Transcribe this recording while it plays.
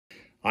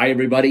Hi,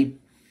 everybody.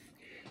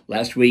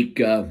 Last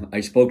week,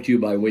 I spoke to you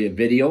by way of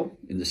video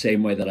in the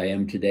same way that I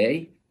am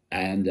today,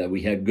 and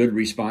we had good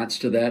response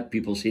to that.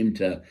 People seem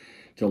to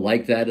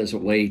like that as a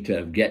way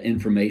to get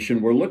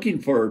information. We're looking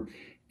for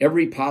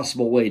every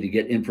possible way to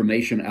get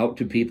information out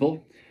to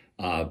people.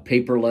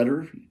 Paper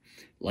letter.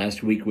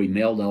 Last week, we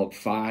mailed out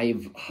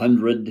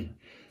 500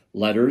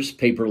 letters,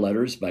 paper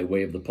letters, by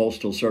way of the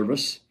Postal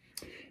Service.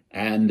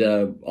 And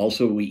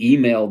also, we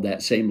emailed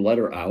that same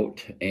letter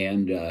out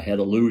and had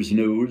a Lew's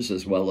News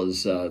as well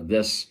as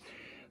this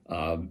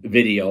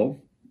video.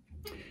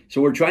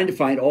 So we're trying to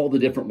find all the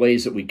different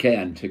ways that we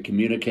can to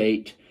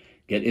communicate,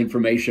 get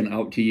information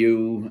out to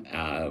you,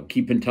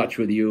 keep in touch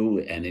with you,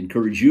 and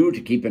encourage you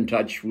to keep in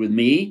touch with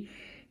me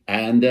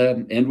and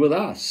with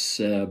us.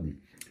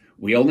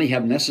 We only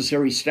have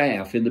necessary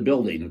staff in the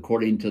building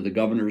according to the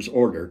governor's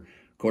order,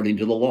 according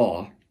to the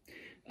law.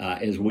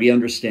 As we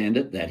understand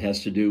it, that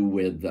has to do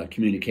with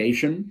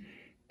communication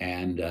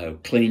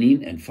and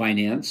cleaning and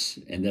finance.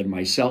 And then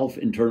myself,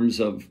 in terms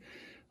of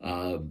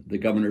the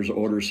governor's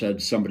order, said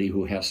somebody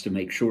who has to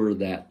make sure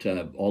that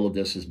all of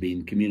this is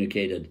being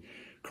communicated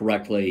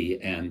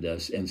correctly and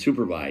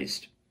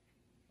supervised.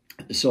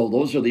 So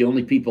those are the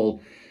only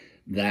people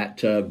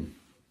that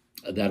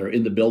are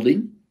in the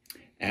building,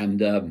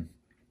 and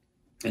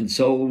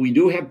so we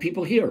do have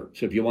people here.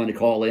 So if you want to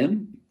call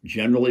in,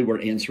 generally we're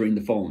answering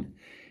the phone.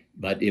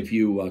 But if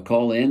you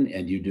call in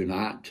and you do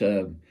not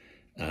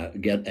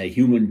get a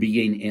human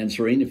being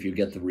answering, if you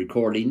get the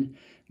recording,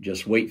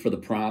 just wait for the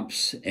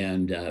prompts,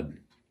 and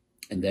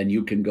then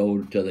you can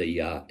go to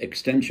the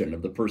extension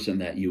of the person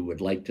that you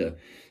would like to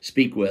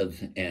speak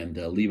with and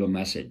leave a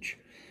message.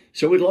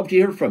 So we'd love to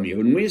hear from you.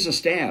 And we as a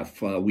staff,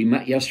 we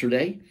met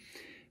yesterday.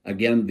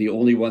 Again, the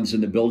only ones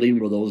in the building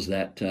were those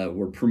that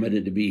were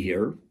permitted to be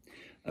here,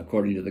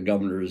 according to the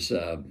governor's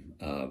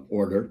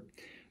order.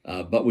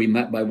 But we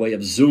met by way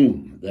of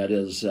Zoom. That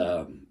is,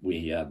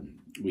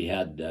 we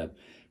had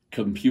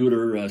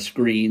computer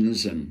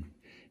screens and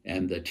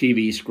the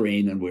TV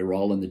screen, and we were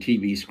all in the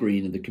TV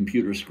screen and the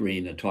computer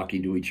screen and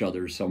talking to each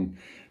other. Some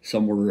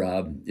were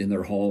in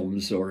their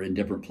homes or in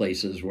different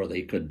places where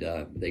they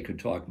could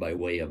talk by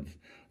way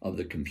of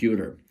the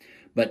computer.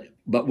 But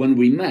when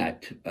we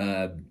met,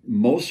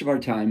 most of our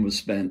time was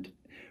spent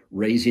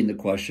raising the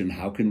question: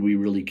 how can we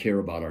really care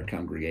about our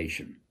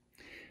congregation?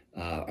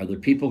 Are there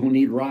people who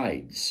need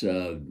rides,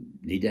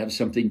 need to have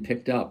something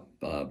picked up?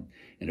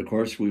 And of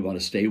course, we want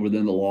to stay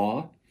within the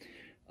law.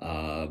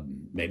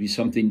 Maybe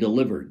something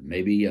delivered,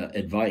 maybe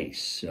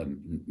advice,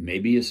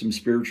 maybe some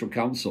spiritual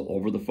counsel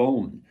over the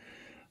phone.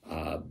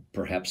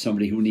 Perhaps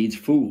somebody who needs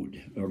food,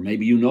 or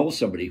maybe you know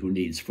somebody who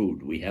needs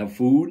food. We have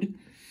food.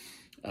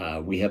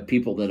 We have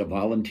people that have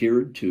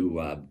volunteered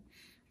to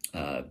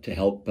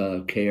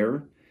help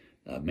care,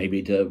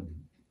 maybe to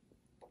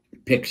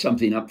pick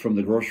something up from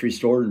the grocery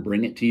store and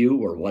bring it to you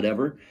or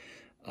whatever.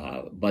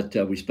 But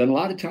we spend a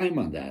lot of time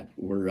on that.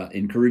 We're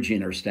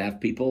encouraging our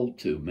staff people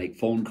to make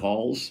phone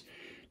calls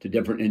to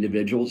different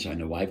individuals. I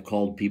know I've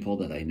called people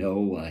that I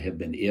know have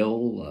been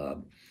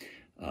ill.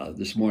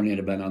 This morning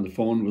I've been on the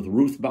phone with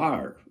Ruth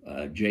Barr.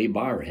 Jay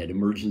Barr had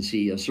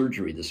emergency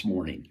surgery this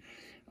morning.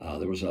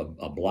 There was a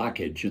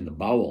blockage in the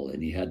bowel,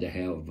 and he had to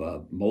have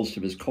most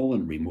of his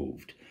colon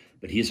removed.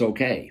 But he's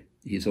okay.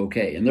 He's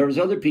okay. And there's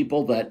other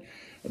people that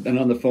I've been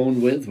on the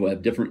phone with who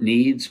have different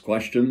needs,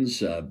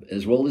 questions,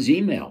 as well as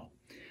email.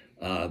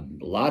 A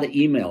lot of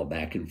email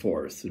back and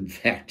forth. In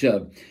fact,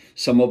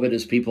 some of it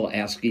is people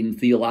asking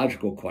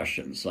theological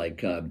questions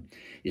like,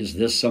 is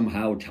this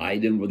somehow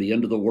tied in with the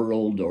end of the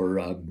world or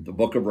the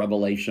book of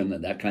Revelation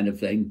and that kind of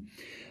thing?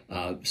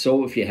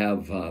 So if you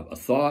have a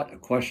thought, a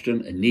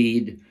question, a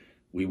need,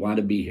 we want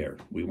to be here.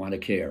 We want to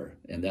care.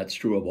 And that's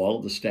true of all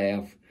of the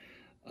staff.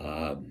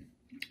 And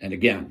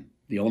again,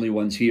 the only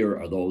ones here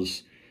are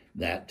those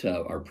that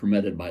are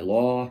permitted by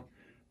law,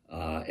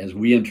 as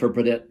we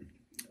interpret it.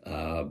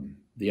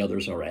 The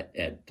others are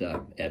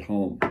at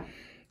home.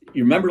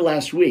 You remember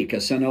last week I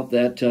sent out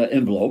that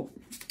envelope,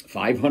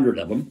 500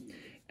 of them,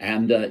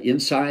 and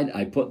inside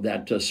I put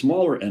that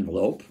smaller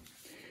envelope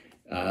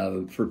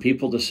for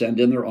people to send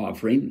in their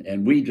offering,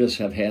 and we just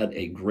have had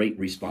a great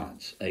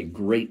response,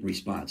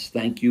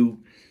 Thank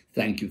you,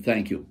 thank you,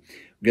 thank you.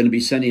 We're going to be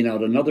sending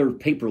out another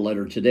paper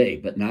letter today,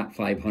 but not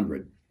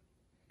 500.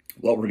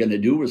 What we're going to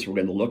do is we're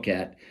going to look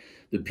at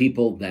the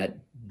people that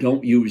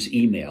don't use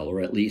email, or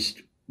at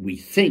least we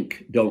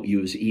think don't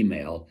use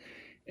email,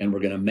 and we're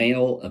going to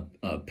mail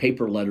a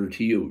paper letter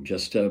to you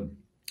just to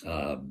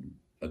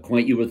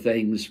acquaint you with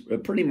things,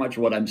 pretty much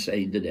what I'm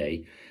saying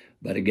today.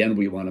 But again,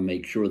 we want to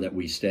make sure that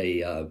we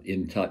stay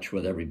in touch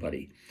with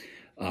everybody.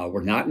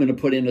 We're not going to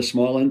put in a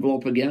small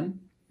envelope again.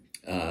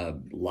 A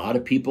lot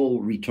of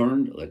people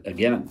returned.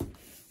 Again,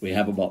 we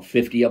have about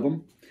 50 of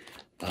them.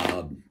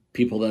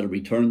 People that have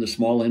returned the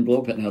small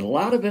envelope, and a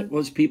lot of it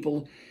was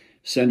people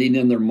sending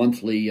in their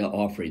monthly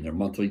offering, their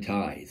monthly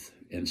tithe.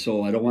 And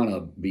so I don't want to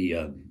be,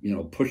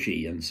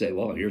 pushy and say,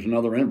 well, here's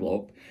another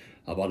envelope.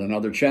 How about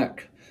another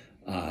check?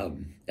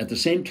 At the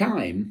same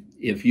time,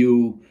 if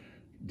you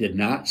did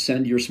not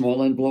send your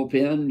small envelope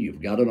in,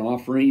 you've got an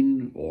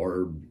offering,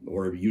 or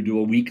you do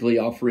a weekly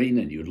offering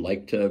and you'd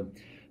like to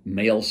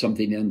mail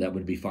something in, that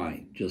would be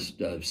fine.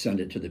 Just send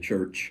it to the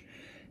church,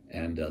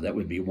 and that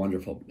would be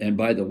wonderful. And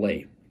by the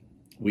way,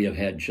 we have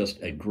had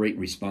just a great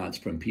response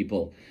from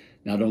people,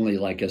 not only,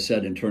 like I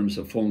said, in terms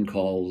of phone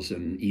calls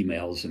and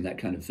emails and that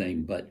kind of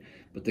thing, but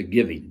the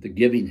giving. The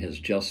giving has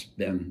just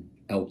been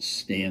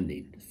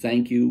outstanding.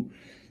 Thank you,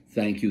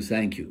 thank you,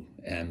 thank you.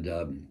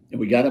 And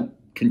we got to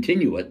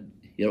continue it.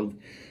 You know,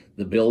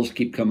 the bills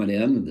keep coming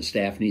in, and the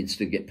staff needs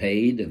to get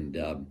paid, and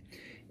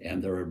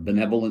there are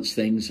benevolence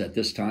things at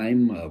this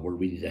time where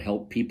we need to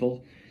help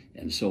people.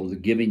 And so the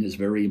giving is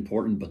very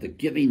important, but the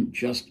giving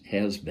just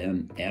has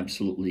been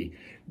absolutely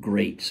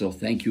great. So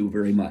thank you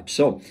very much.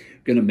 So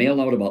we're going to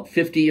mail out about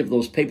 50 of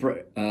those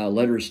paper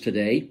letters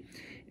today,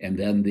 and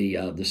then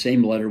the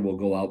same letter will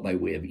go out by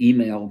way of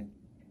email.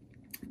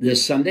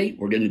 This Sunday,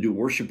 we're going to do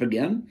worship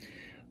again,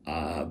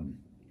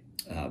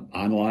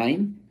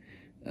 online,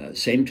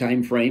 same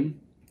time frame,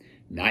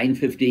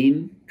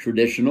 9:15,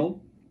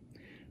 traditional,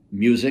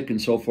 music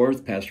and so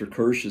forth. Pastor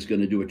Kirsch is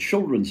going to do a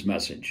children's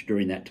message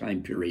during that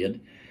time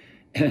period,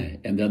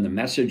 and then the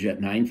message at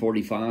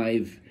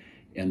 9:45,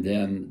 and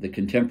then the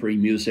contemporary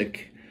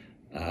music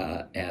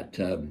at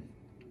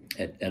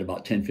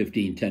about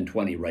 10:15,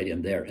 10:20, right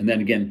in there. And then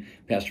again,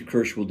 Pastor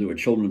Kirsch will do a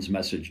children's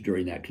message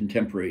during that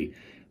contemporary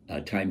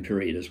time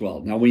period as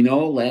well. Now, we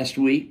know last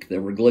week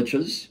there were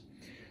glitches,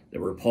 there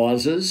were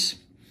pauses.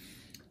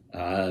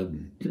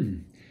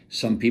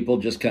 Some people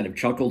just kind of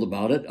chuckled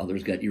about it.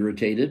 Others got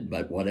irritated,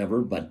 but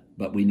whatever. But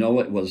we know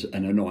it was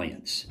an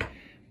annoyance.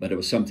 But it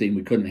was something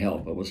we couldn't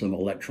help. It was an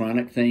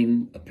electronic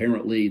thing.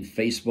 Apparently,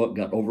 Facebook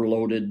got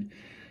overloaded.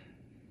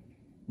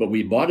 But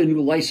we bought a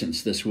new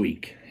license this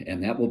week,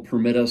 and that will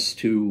permit us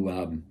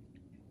to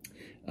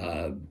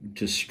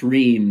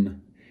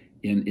stream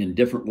in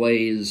different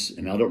ways.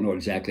 And I don't know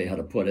exactly how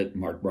to put it.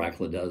 Mark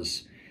Brackla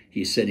does.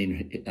 He's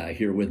sitting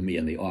here with me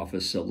in the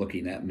office,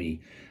 looking at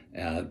me.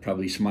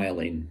 Probably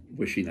smiling,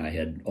 wishing I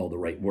had all the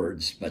right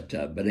words, but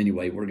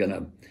anyway, we're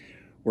gonna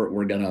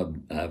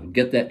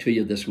get that to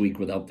you this week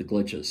without the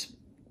glitches.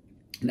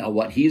 Now,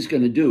 what he's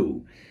going to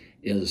do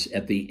is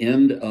at the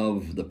end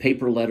of the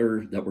paper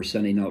letter that we're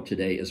sending out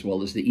today, as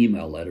well as the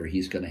email letter,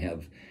 he's going to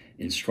have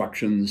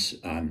instructions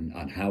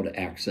on how to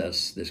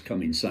access this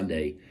coming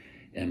Sunday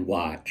and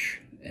watch.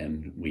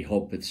 And we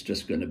hope it's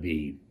just going to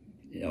be,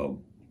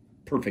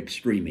 perfect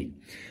streaming.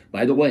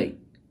 By the way,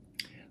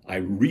 I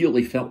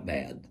really felt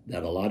bad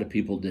that a lot of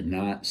people did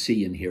not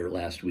see and hear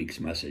last week's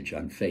message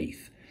on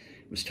faith.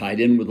 It was tied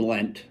in with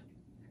Lent.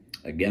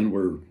 Again,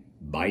 we're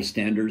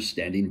bystanders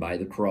standing by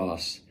the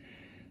cross.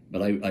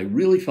 But I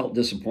really felt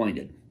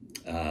disappointed.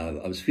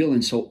 I was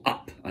feeling so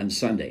up on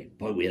Sunday.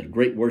 Boy, we had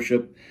great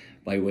worship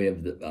by way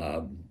of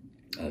the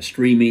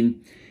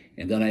streaming.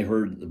 And then I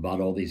heard about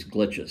all these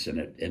glitches, and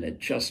it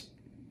just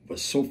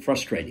was so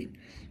frustrating,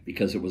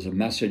 because it was a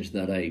message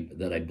that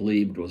I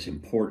believed was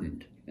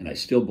important. And I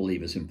still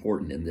believe is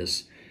important in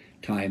this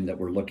time that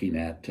we're looking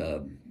at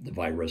the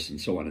virus and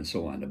so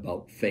on,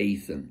 about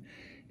faith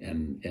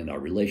and our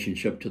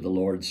relationship to the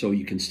Lord. So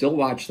you can still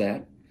watch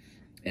that.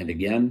 And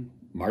again,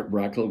 Mark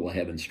Brackla will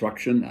have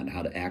instruction on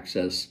how to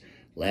access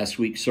last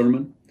week's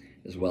sermon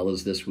as well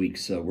as this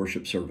week's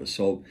worship service.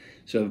 So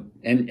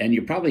and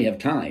you probably have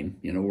time.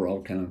 We're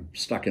all kind of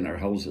stuck in our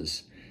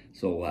houses.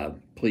 So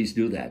please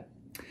do that.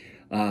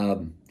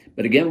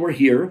 But again, we're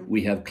here.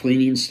 We have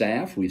cleaning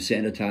staff. We've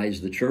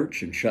sanitized the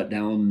church and shut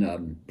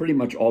down pretty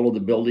much all of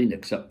the building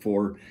except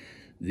for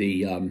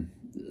the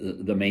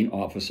main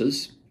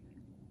offices.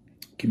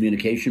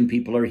 Communication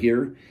people are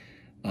here.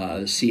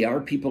 CR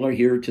people are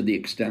here to the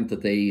extent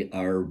that they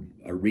are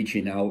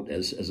reaching out,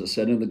 as I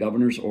said in the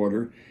governor's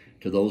order,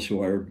 to those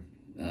who are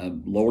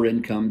lower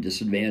income,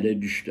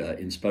 disadvantaged,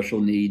 in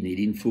special need,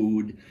 needing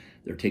food.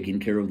 They're taking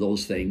care of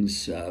those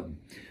things.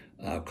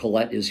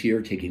 Colette is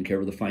here taking care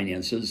of the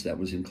finances. That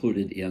was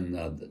included in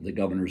the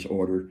governor's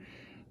order.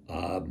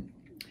 So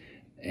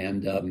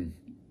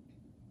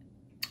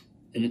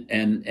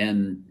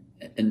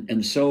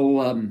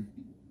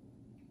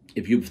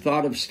if you've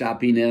thought of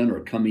stopping in or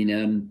coming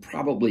in,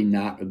 probably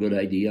not a good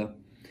idea.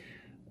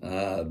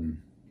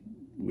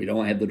 We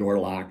don't have the door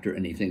locked or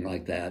anything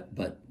like that,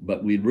 but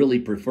we'd really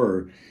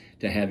prefer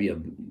to have you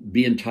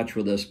be in touch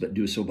with us, but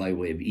do so by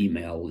way of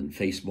email and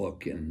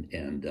Facebook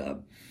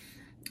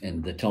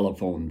and the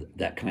telephone,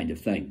 that kind of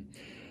thing.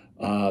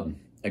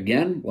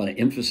 Again, want to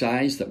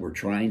emphasize that we're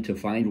trying to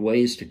find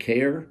ways to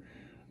care.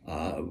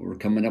 We're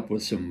coming up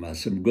with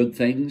some good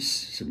things,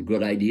 some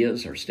good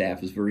ideas. Our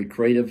staff is very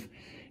creative,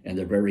 and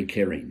they're very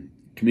caring.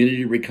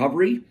 Community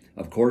recovery,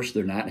 of course,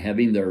 they're not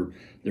having their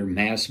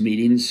mass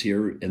meetings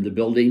here in the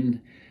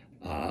building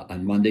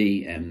on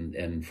Monday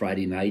and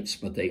Friday nights,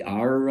 but they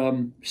are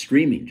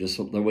streaming just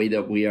the way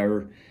that we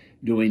are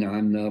doing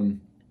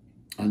on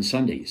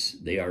Sundays.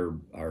 They are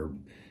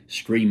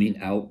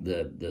streaming out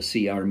the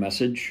CR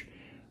message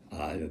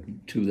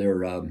to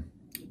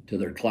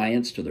their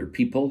clients, to their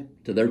people,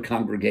 to their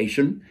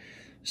congregation.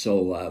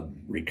 So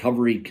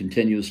recovery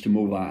continues to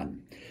move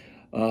on.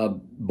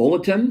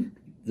 Bulletin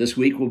this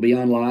week will be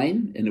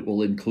online, and it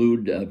will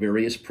include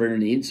various prayer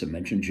needs. I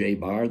mentioned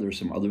J-Bar. There's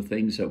some other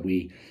things that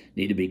we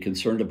need to be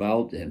concerned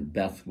about, and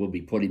Beth will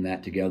be putting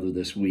that together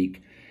this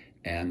week,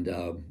 and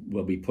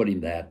we'll be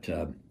putting that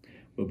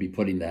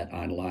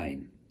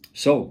online.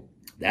 So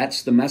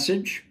that's the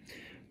message.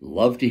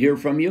 Love to hear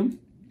from you.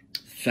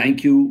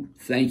 Thank you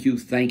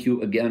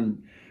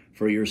again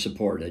for your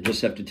support. I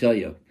just have to tell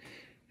you,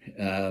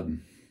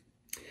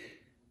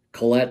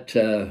 Colette,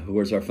 who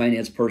was our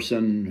finance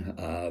person,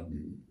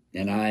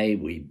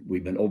 and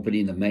we've been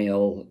opening the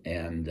mail,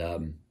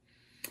 and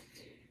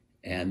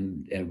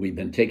we've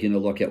been taking a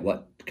look at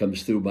what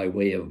comes through by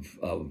way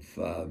of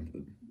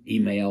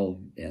email,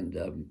 and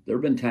there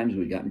have been times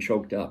we've gotten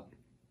choked up.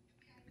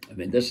 I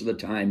mean, this is the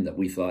time that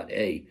we thought,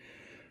 hey,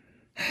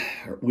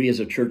 are we as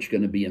a church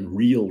going to be in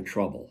real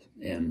trouble?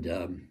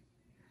 And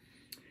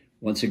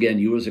once again,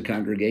 you as a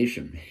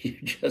congregation, you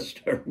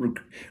just are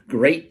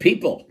great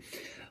people.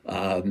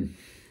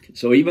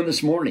 So even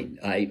this morning,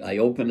 I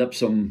opened up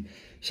some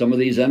of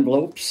these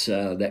envelopes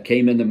that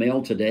came in the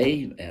mail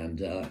today,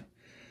 and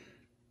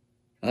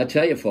I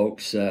tell you,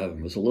 folks, it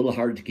was a little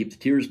hard to keep the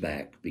tears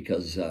back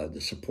because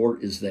the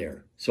support is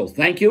there. So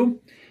thank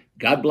you.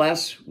 God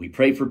bless. We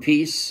pray for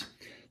peace.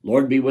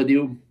 Lord be with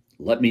you.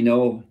 Let me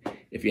know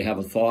if you have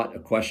a thought, a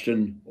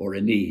question, or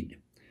a need.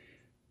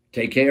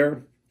 Take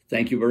care.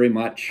 Thank you very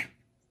much.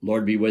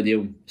 Lord be with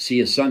you. See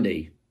you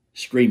Sunday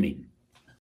streaming.